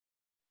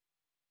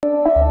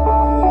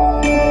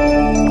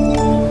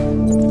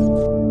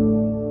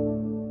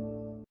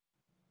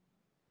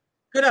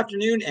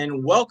afternoon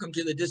and welcome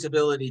to the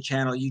Disability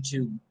Channel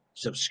YouTube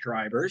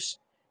subscribers.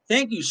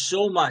 Thank you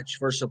so much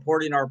for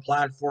supporting our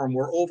platform.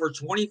 We're over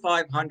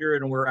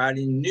 2,500 and we're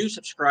adding new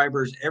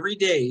subscribers every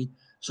day.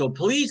 So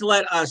please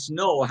let us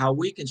know how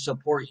we can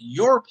support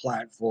your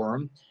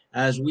platform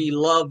as we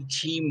love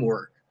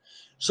teamwork.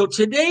 So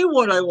today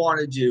what I want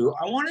to do,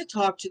 I want to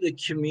talk to the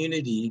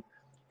community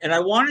and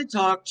I want to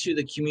talk to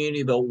the community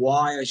about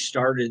why I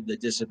started the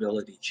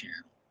Disability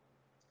Channel.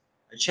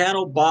 A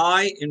channel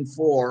by and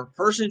for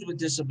persons with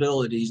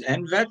disabilities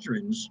and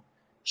veterans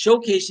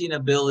showcasing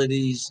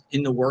abilities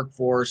in the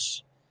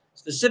workforce,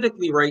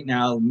 specifically right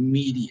now,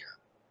 media.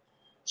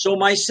 So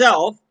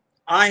myself,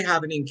 I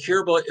have an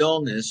incurable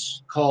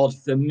illness called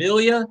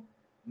familial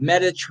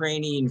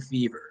Mediterranean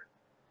fever.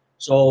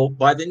 So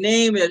by the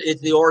name,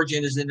 the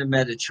origin is in the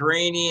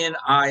Mediterranean.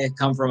 I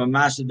come from a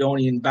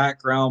Macedonian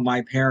background.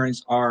 My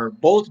parents are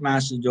both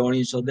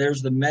Macedonian, so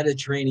there's the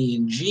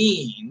Mediterranean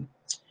gene.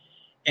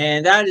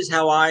 And that is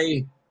how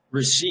I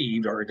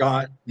received or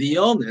got the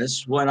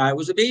illness when I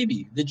was a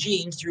baby, the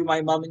genes through my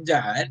mom and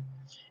dad.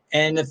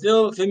 And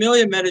the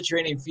familial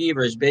Mediterranean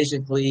fever is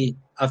basically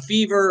a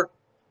fever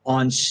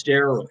on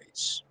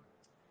steroids.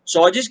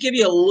 So I'll just give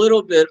you a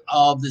little bit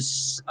of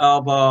this,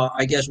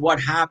 I guess, what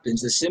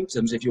happens, the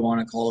symptoms, if you want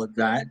to call it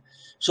that.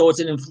 So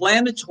it's an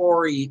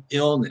inflammatory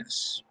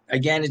illness.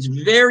 Again, it's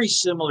very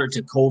similar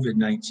to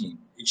COVID-19,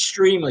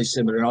 extremely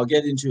similar. And I'll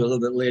get into a little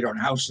bit later on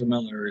how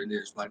similar it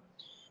is, but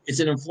it's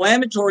an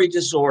inflammatory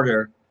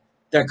disorder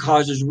that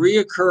causes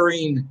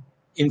reoccurring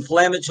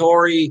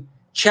inflammatory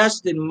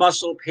chest and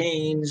muscle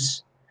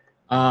pains,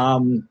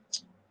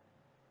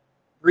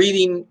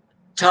 breathing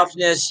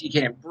toughness, you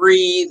can't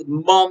breathe,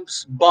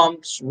 mumps,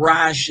 bumps,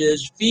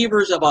 rashes,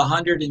 fevers of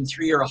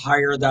 103 or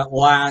higher that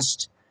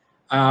last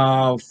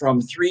from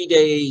 3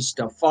 days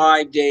to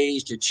 5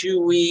 days to 2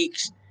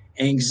 weeks,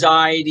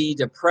 anxiety,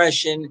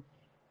 depression,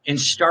 and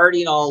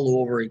starting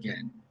all over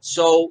again.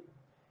 So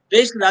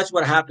basically, that's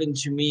what happened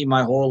to me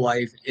my whole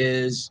life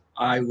is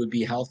I would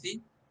be healthy,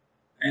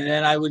 and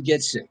then I would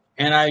get sick,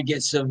 and I would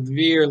get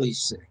severely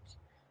sick.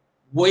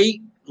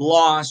 Weight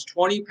loss,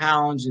 20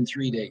 pounds in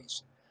 3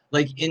 days.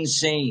 Like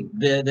insane.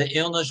 The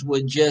illness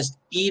would just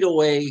eat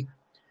away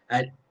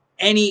at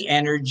any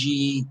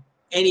energy,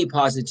 any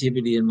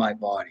positivity in my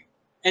body.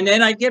 And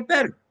then I'd get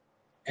better.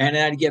 And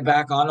then I'd get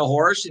back on the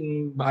horse,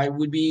 and I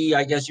would be,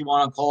 I guess you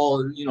want to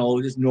call it,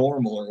 just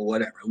normal or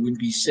whatever. I wouldn't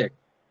be sick.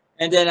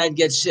 And then I'd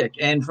get sick.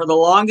 And for the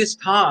longest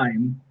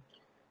time,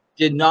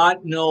 did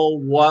not know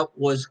what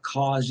was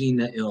causing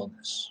the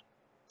illness.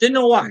 Didn't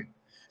know why.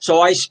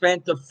 So I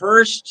spent the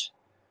first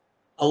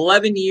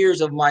 11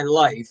 years of my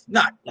life,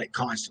 not like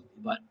constantly,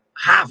 but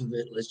half of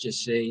it, let's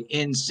just say,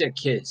 in sick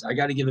kids. I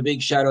got to give a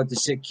big shout out to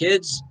sick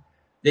kids.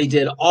 They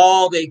did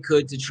all they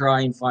could to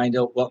try and find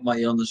out what my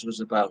illness was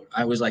about.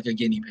 I was like a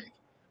guinea pig.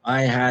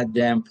 I had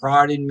them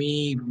prodding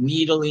me,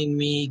 needling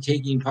me,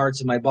 taking parts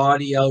of my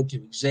body out to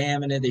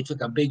examine it. They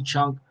took a big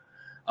chunk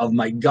of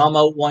my gum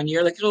out one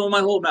year, like my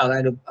whole mouth. I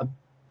had a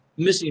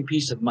missing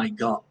piece of my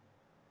gum,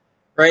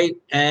 right?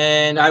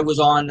 And I was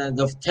on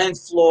the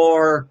 10th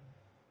floor.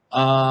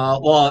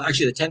 Well,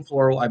 actually, the 10th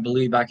floor, I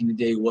believe, back in the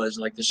day was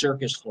like the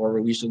circus floor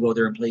where we used to go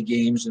there and play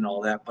games and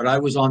all that. But I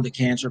was on the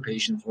cancer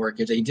patient floor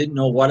because they didn't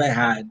know what I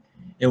had.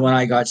 And when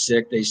I got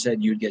sick, they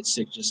said you'd get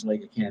sick just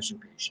like a cancer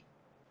patient.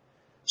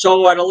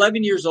 So at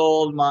 11 years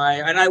old, and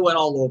I went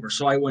all over.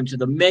 So I went to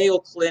the Mayo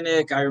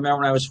Clinic. I remember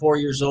when I was 4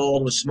 years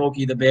old with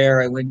Smokey the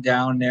Bear. I went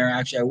down there.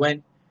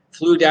 Actually,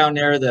 flew down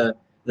there.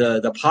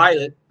 The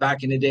pilot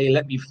back in the day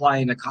let me fly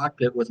in the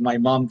cockpit with my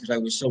mom because I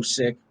was so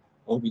sick.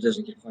 I hope he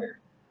doesn't get fired.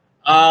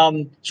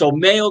 So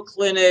Mayo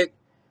Clinic,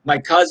 my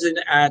cousin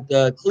at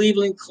the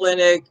Cleveland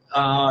Clinic,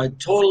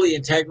 totally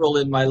integral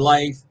in my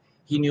life.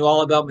 He knew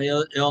all about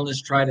my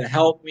illness, tried to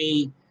help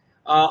me,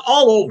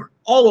 all over.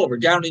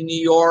 Down in New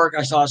York,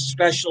 I saw a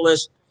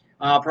specialist,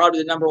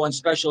 probably the #1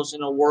 specialist in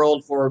the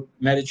world for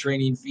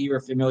Mediterranean fever,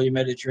 familial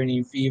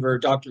Mediterranean fever,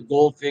 Dr.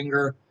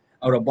 Goldfinger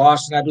out of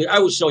Boston, I believe. I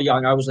was so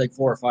young. I was like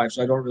 4 or 5,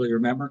 so I don't really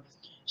remember.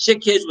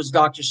 Sick kids was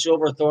Dr.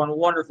 Silverthorne, a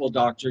wonderful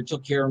doctor,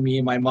 took care of me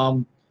and my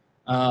mom.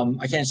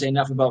 I can't say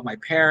enough about my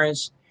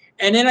parents.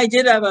 And then I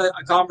did have a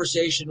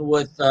conversation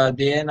with the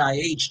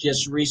NIH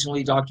just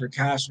recently, Dr.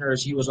 Kastner,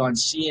 as he was on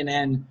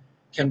CNN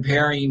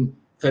comparing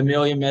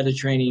familial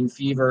Mediterranean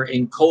fever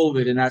and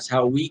COVID, and that's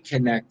how we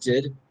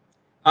connected.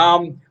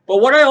 But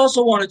what I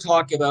also want to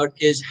talk about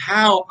is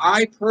how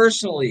I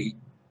personally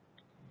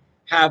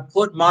have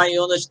put my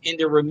illness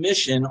into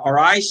remission, or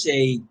I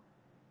say,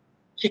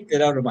 kicked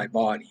it out of my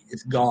body.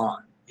 It's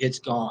gone. It's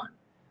gone.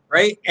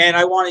 Right? And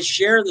I want to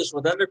share this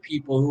with other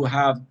people who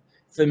have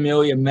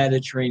familial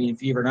Mediterranean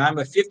fever. And I'm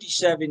a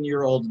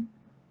 57-year-old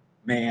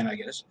man, I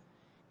guess.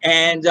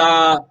 And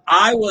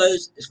I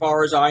was, as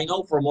far as I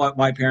know from what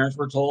my parents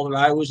were told, that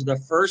I was the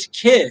first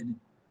kid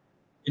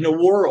in the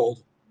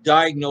world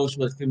diagnosed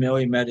with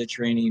familial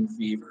Mediterranean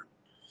fever.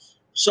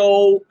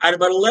 So at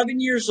about 11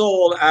 years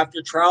old,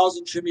 after trials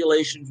and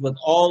tribulations with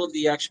all of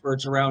the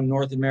experts around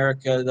North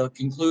America, the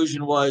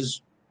conclusion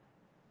was,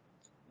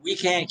 we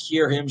can't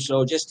cure him,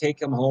 so just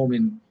take him home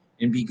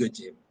and be good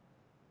to him,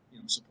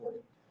 support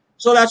him.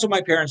 So that's what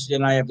my parents did.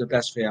 And I have the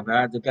best family.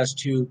 I have the best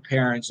two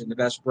parents and the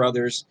best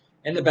brothers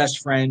and the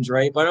best friends,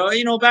 right? But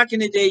back in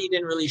the day, you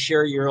didn't really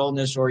share your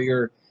illness or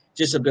your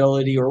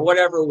disability or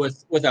whatever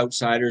with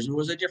outsiders. It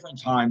was a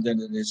different time than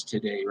it is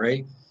today,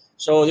 right?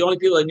 So the only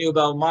people that knew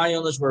about my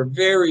illness were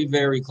very,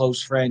 very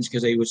close friends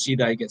because they would see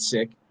that I get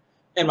sick,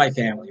 and my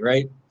family,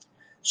 right?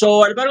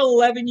 So at about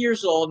 11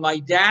 years old, my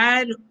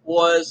dad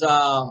was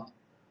a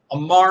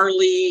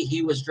Marley.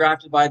 He was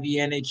drafted by the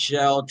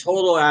NHL,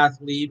 total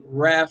athlete,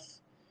 ref,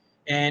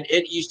 and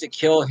it used to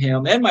kill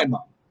him and my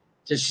mom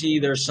to see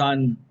their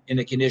son in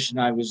the condition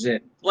I was in,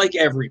 like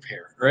every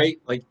parent, right?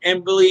 Like,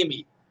 and believe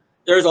me,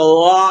 there's a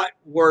lot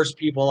worse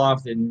people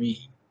off than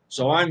me.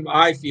 So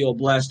I feel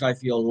blessed. I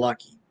feel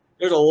lucky.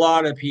 There's a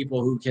lot of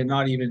people who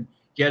cannot even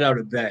get out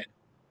of bed.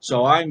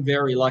 So I'm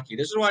very lucky.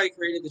 This is why I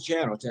created the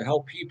channel, to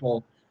help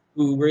people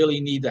who really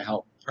need the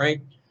help,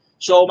 right?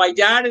 So my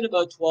dad at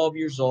about 12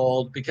 years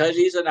old, because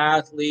he's an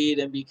athlete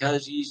and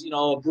because he's,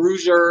 a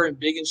bruiser and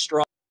big and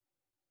strong,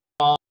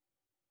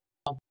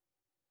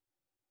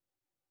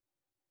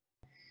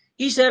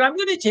 he said, I'm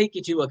going to take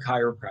you to a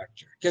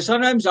chiropractor. Because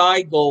sometimes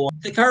I go,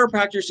 the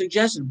chiropractor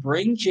suggested,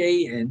 bring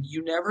Jay in.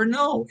 You never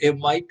know. It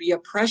might be a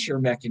pressure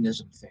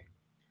mechanism thing.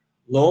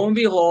 Lo and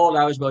behold,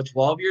 I was about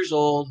 12 years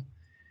old.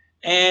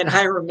 And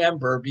I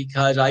remember,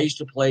 because I used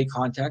to play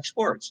contact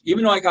sports.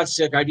 Even though I got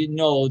sick, I didn't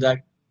know that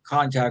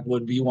contact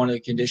would be one of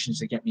the conditions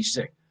that get me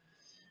sick.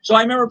 So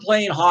I remember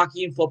playing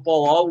hockey and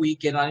football all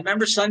week. And I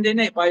remember Sunday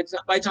night, by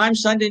the time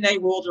Sunday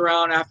night rolled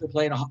around after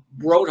playing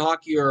road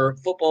hockey or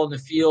football in the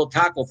field,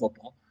 tackle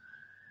football,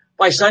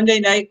 by Sunday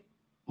night,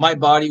 my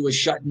body was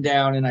shutting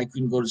down and I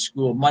couldn't go to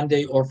school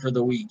Monday or for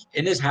the week.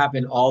 And this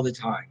happened all the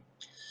time.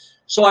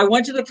 So I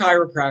went to the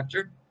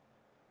chiropractor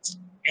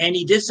and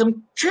he did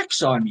some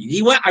tricks on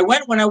me. I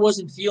went when I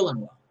wasn't feeling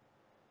well.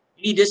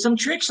 He did some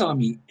tricks on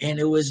me and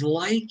it was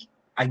like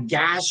a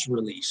gas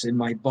release in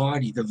my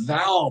body. The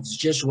valves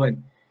just went,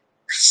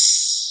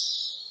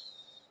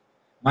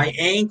 my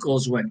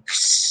ankles went,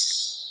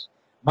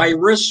 my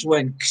wrists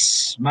went,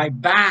 my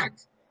back,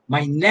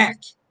 my neck.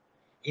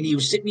 And he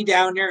would sit me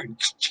down there. And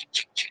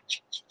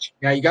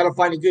now you got to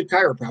find a good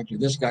chiropractor.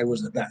 This guy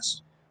was the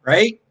best,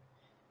 right?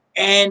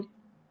 And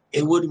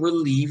it would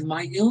relieve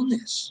my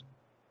illness.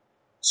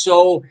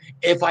 So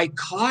if I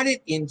caught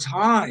it in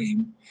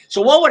time,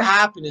 so what would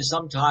happen is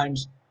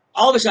sometimes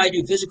all of a sudden I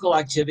do physical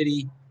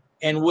activity,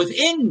 and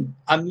within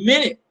a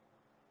minute,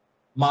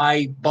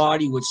 my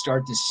body would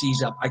start to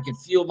seize up. I could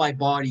feel my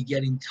body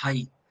getting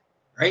tight,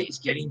 right? It's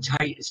getting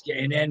tight.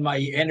 And then my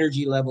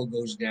energy level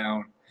goes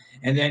down.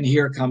 And then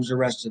here comes the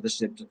rest of the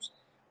symptoms.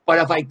 But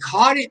if I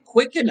caught it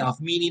quick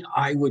enough, meaning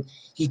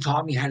he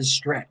taught me how to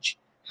stretch,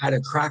 how to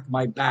crack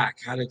my back,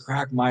 how to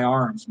crack my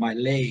arms, my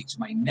legs,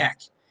 my neck.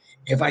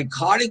 If I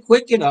caught it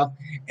quick enough,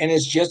 and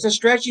it's just a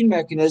stretching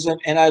mechanism,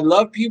 and I'd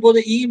love people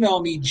to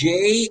email me,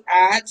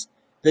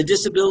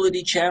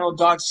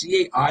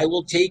 jay@thedisabilitychannel.ca. I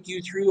will take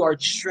you through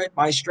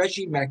my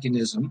stretching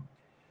mechanism.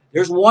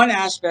 There's one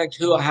aspect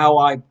to how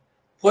I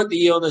put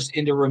the illness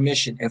into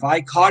remission. If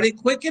I caught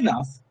it quick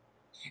enough,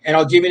 and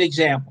I'll give you an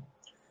example.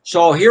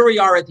 So here we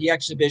are at the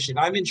exhibition.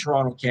 I'm in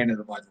Toronto,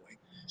 Canada, by the way.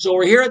 So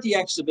we're here at the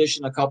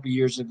exhibition a couple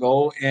years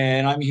ago,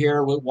 and I'm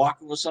here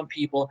walking with some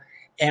people,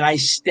 and I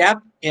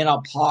step in a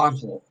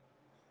pothole.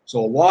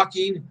 So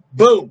walking,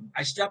 boom,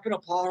 I step in a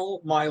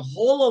pothole. My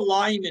whole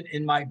alignment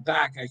in my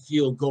back, I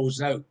feel,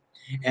 goes out.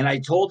 And I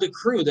told the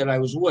crew that I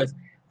was with,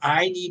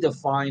 I need to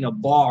find a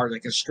bar,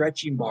 like a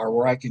stretching bar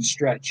where I can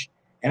stretch.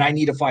 And I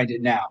need to find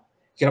it now.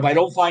 Because if I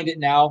don't find it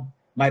now,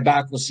 my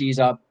back will seize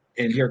up,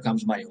 and here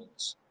comes my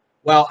illness.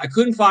 Well, I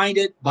couldn't find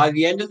it. By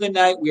the end of the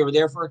night, we were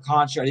there for a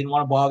concert. I didn't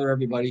want to bother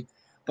everybody.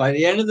 By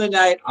the end of the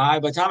night, by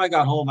the time I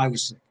got home, I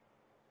was sick,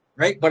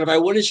 right? But if I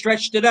would have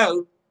stretched it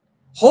out,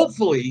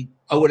 hopefully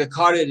I would have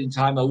caught it in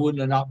time. I wouldn't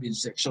have not been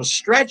sick. So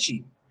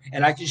stretching,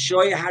 and I can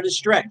show you how to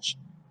stretch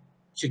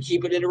to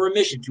keep it in a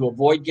remission, to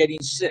avoid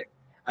getting sick.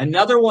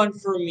 Another one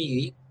for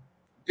me,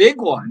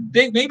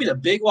 maybe the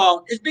big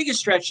one, as big as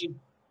stretching,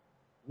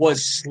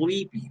 was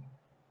sleeping.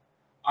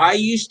 I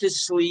used to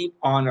sleep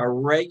on a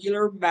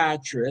regular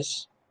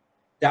mattress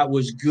that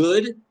was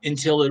good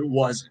until it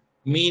wasn't,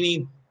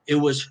 meaning it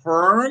was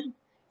firm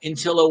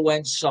until it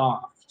went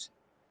soft.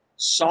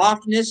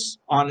 Softness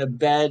on a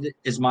bed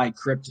is my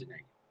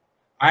kryptonite.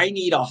 I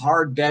need a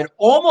hard bed,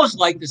 almost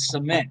like the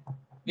cement.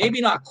 Maybe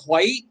not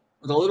quite,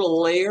 with a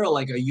little layer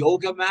like a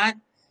yoga mat.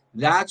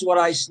 That's what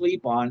I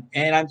sleep on.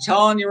 And I'm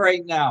telling you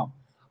right now,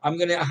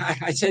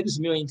 I said this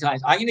a million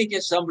times, I'm going to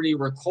get somebody to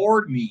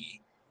record me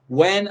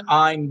when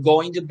I'm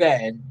going to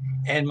bed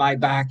and my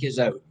back is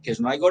out. Because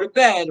when I go to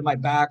bed, my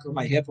back or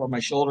my hip or my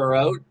shoulder are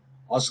out,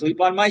 I'll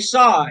sleep on my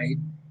side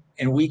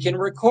and we can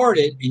record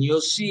it. And you'll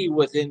see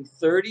within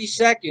 30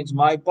 seconds,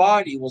 my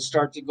body will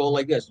start to go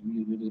like this.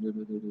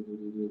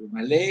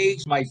 My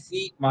legs, my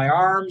feet, my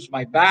arms,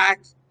 my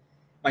back,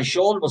 my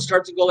shoulder will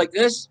start to go like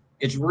this.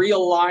 It's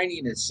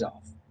realigning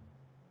itself.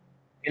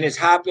 And it's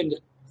happened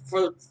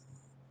for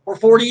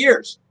 40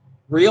 years.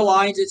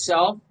 Realigns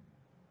itself.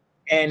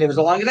 And as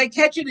long as I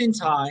catch it in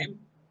time,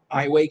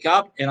 I wake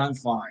up and I'm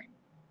fine.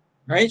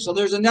 Right? So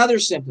there's another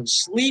symptom,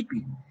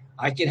 sleeping.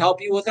 I can help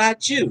you with that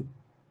too.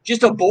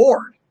 Just a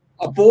board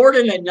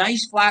and a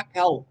nice flat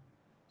pillow.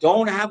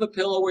 Don't have a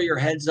pillow where your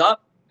head's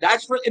up.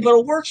 That's for, but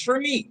it works for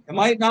me. It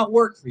might not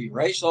work for you,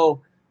 right?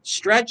 So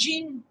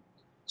stretching,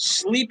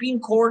 sleeping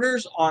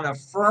quarters on a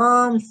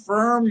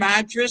firm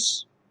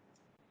mattress,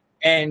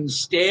 and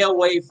stay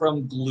away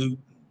from gluten.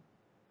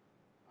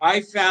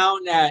 I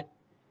found that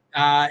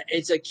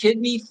it's a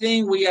kidney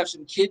thing. We have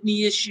some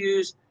kidney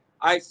issues.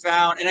 I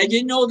found, and I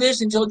didn't know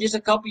this until just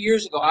a couple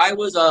years ago. I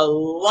was a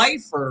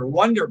lifer,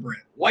 Wonder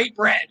Bread, white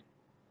bread.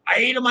 I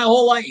ate it my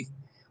whole life.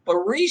 But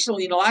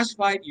recently, in the last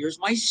 5 years,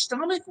 my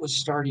stomach was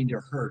starting to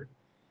hurt.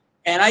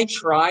 And I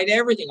tried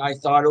everything. I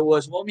thought it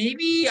was, well,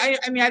 maybe, I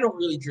mean, I don't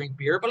really drink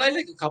beer, but I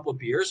like a couple of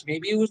beers.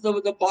 Maybe it was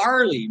the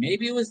barley.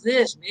 Maybe it was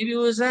this. Maybe it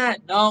was that.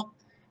 No,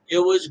 it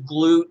was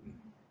gluten.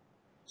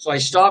 So I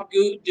stopped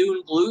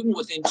doing gluten.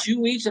 Within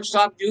 2 weeks of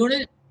stopped doing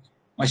it,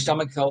 my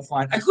stomach felt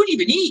fine. I couldn't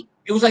even eat.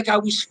 It was like I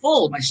was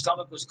full. My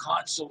stomach was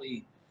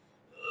constantly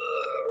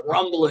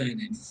rumbling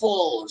and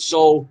full.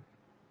 So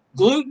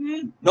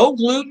gluten, no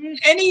gluten,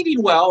 and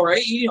eating well,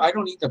 right? I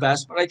don't eat the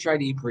best, but I try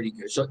to eat pretty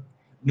good. So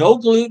no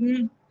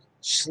gluten,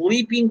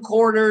 sleeping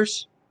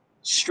quarters,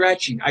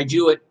 stretching. I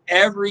do it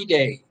every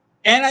day.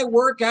 And I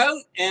work out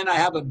and I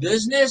have a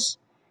business.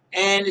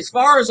 And as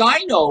far as I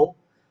know,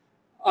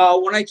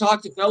 when I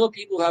talk to fellow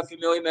people who have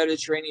familial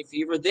Mediterranean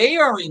fever, they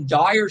are in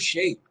dire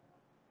shape.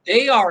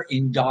 They are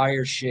in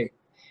dire shape.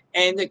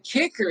 And the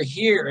kicker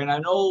here, and I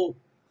know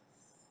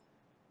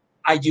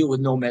I do with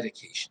no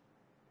medication.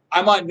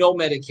 I'm on no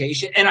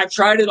medication, and I've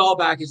tried it all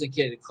back as a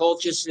kid,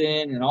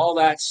 colchicine and all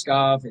that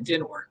stuff. It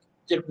didn't work.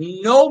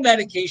 No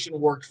medication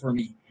worked for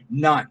me,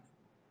 none.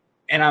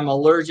 And I'm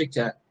allergic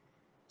to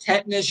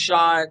tetanus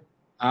shot,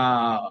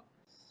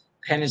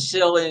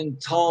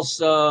 penicillin,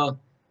 Tulsa.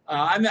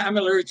 I'm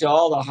allergic to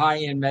all the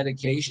high-end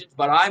medications,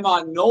 but I'm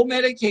on no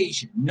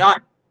medication, none.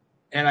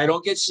 And I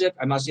don't get sick.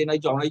 I'm not saying I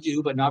don't, I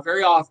do, but not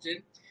very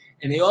often.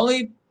 And the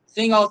only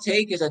thing I'll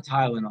take is a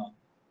Tylenol.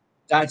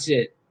 That's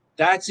it.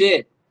 That's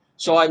it.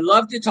 So I'd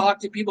love to talk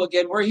to people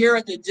again. We're here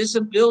at the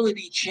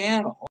Disability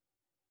Channel.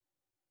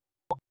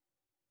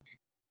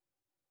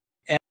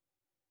 And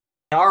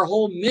our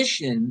whole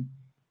mission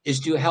is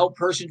to help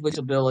persons with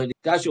disability.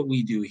 That's what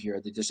we do here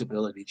at the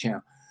Disability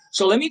Channel.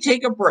 So let me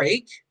take a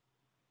break.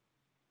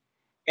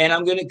 And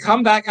I'm going to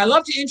come back. I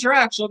love to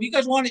interact. So if you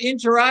guys want to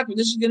interact,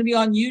 this is going to be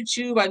on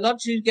YouTube. I'd love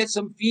to get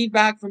some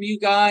feedback from you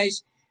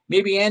guys,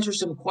 maybe answer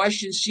some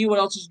questions, see what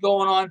else is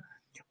going on.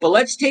 But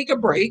let's take a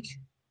break.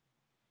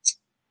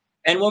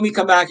 And when we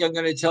come back, I'm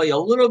going to tell you a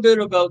little bit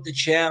about the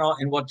channel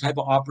and what type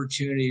of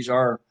opportunities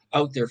are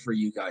out there for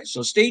you guys.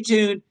 So stay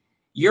tuned.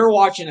 You're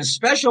watching a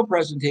special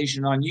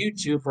presentation on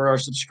YouTube for our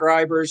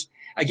subscribers.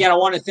 Again, I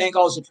want to thank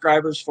all the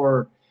subscribers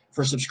for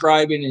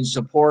subscribing and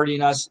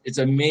supporting us. It's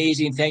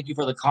amazing. Thank you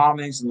for the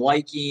comments and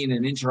liking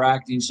and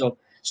interacting. So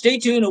stay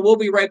tuned, and we'll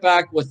be right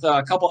back with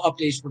a couple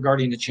updates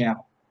regarding the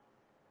channel.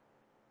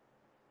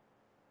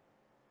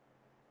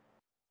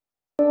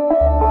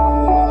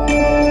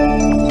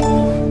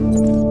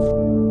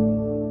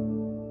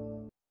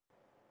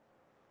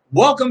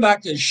 Welcome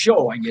back to the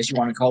show. I guess you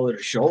want to call it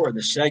a show or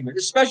the segment.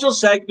 A special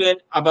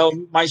segment about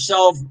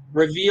myself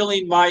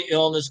revealing my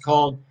illness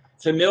called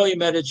familial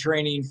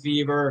Mediterranean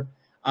fever.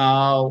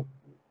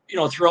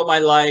 Throughout my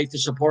life, the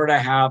support I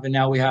have, and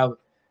now we have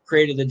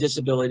created the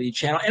Disability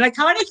Channel. And I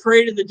kind of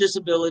created the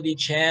Disability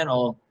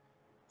Channel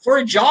for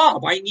a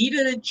job. I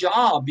needed a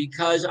job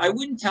because I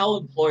wouldn't tell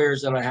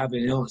employers that I have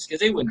an illness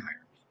because they wouldn't hire me.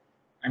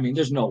 I mean,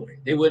 there's no way.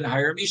 They wouldn't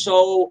hire me.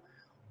 So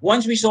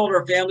once we sold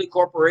our family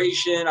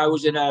corporation, I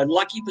was in a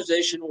lucky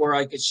position where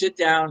I could sit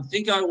down,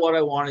 think on what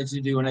I wanted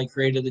to do, and I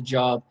created the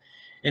job.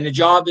 And the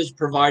job is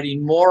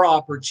providing more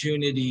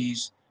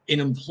opportunities in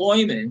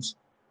employment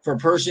for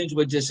persons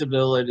with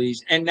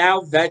disabilities and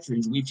now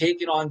veterans. We've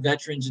taken on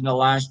veterans in the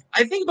last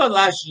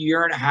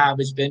year and a half.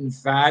 It's been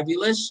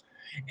fabulous.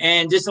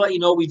 And just to let you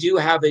know, we do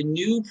have a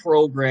new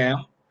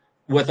program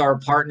with our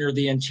partner,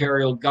 the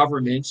Ontario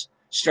government,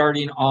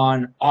 starting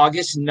on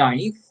August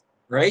 9th,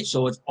 right?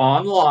 So it's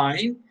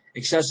online,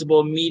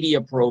 accessible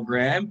media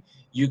program.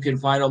 You can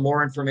find out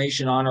more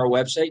information on our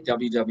website,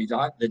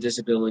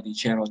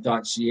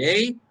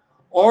 www.thedisabilitychannel.ca.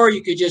 Or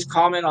you could just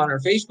comment on our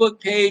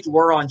Facebook page.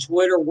 We're on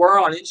Twitter, we're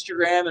on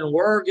Instagram, and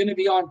we're going to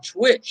be on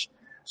Twitch.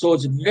 So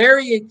it's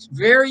very,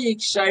 very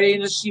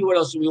exciting. Let's see what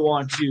else we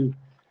want to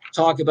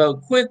talk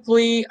about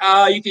quickly.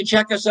 You can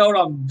check us out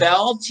on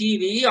Bell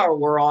TV, or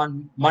we're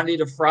on Monday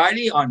to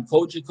Friday on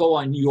Cogeco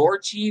on your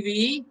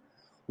TV.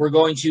 We're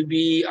going to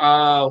be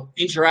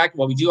interact.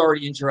 Well, we do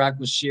already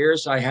interact with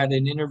Sears. I had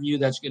an interview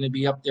that's going to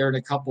be up there in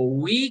a couple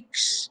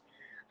weeks.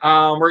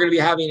 We're going to be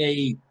having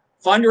a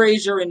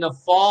fundraiser in the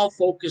fall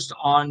focused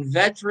on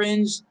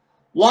veterans.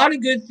 A lot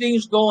of good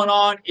things going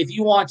on. If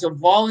you want to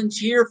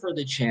volunteer for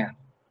the channel,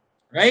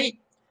 right?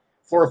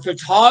 For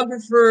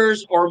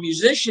photographers or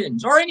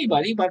musicians or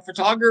anybody, but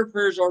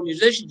photographers or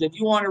musicians, if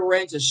you want to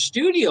rent a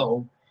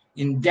studio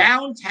in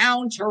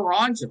downtown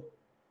Toronto,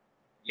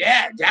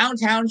 Yeah,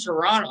 downtown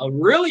Toronto, a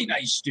really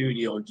nice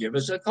studio. Give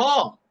us a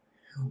call.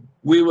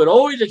 We would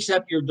always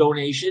accept your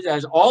donations,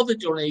 as all the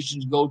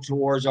donations go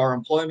towards our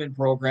employment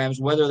programs,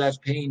 whether that's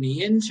paying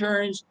the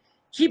interns,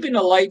 keeping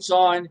the lights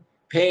on,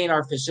 paying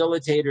our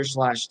facilitators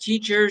slash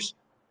teachers,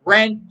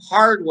 rent,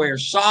 hardware,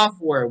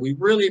 software. We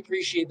really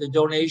appreciate the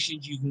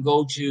donations. You can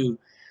go to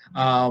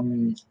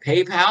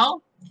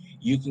PayPal.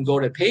 You can go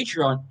to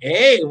Patreon.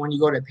 Hey, when you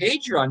go to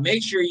Patreon,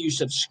 make sure you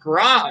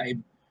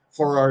subscribe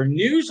for our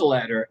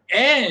newsletter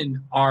and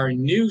our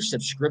new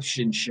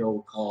subscription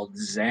show called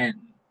Zen.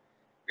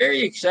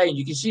 Very exciting.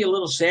 You can see a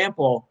little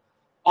sample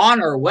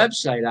on our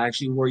website,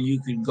 actually, where you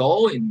can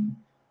go and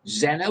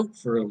zen out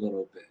for a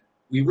little bit.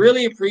 We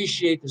really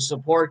appreciate the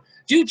support.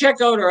 Do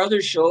check out our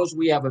other shows.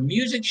 We have a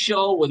music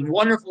show with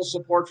wonderful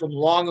support from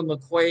Long and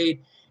McQuaid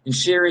and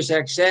Sirius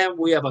XM.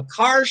 We have a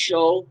car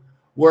show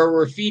where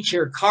we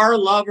feature car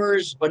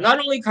lovers, but not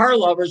only car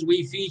lovers,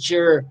 we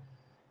feature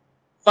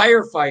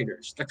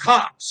firefighters, the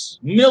cops,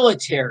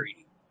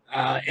 military,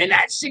 and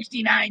that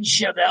 69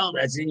 Chevelle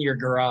that's in your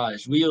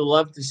garage. We would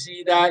love to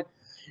see that.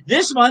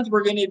 This month,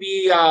 we're going to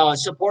be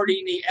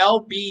supporting the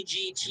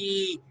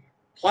LBGT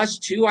plus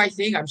 2, I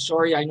think. I'm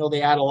sorry, I know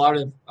they add a lot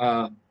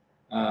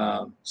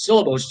of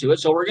syllables to it.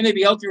 So we're going to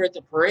be out there at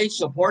the parade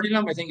supporting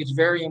them. I think it's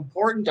very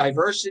important.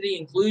 Diversity,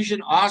 inclusion,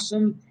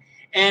 awesome.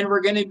 And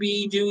we're going to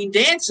be doing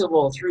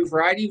Danceable through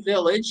Variety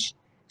Village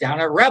down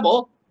at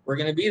Rebel. We're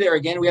going to be there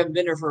again. We haven't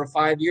been there for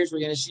 5 years. We're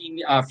going to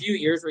see a few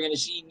years. We're going to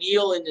see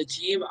Neil and the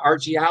team,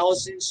 Archie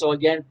Allison. So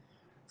again,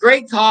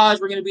 great cause.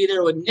 We're going to be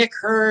there with Nick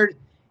Hurd.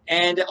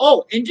 And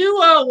do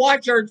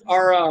watch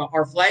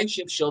our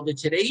flagship show, the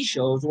Today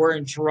Shows. We're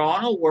in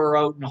Toronto. We're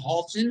out in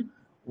Halton.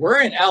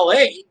 We're in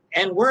LA.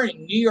 And we're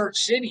in New York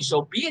City.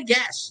 So be a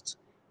guest.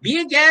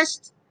 Be a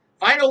guest.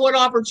 Find out what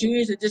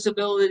opportunities that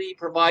disability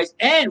provides.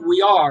 And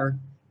we are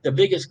the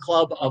biggest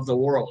club of the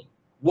world.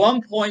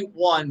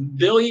 1.1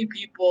 billion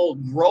people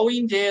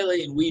growing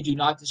daily, and we do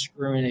not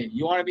discriminate.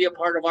 You want to be a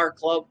part of our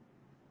club?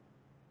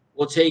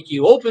 We'll take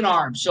you open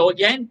arms. So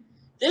again,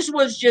 this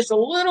was just a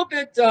little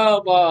bit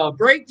of a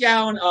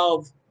breakdown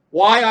of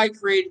why I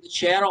created the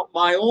channel,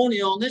 my own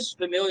illness,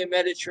 familial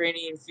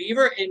Mediterranean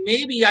fever, and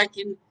maybe I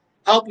can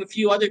help a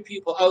few other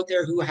people out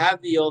there who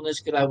have the illness,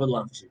 because I would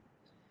love to.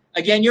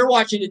 Again, you're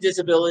watching the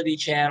Disability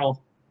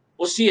Channel.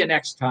 We'll see you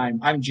next time.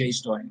 I'm Jay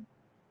Stoyan.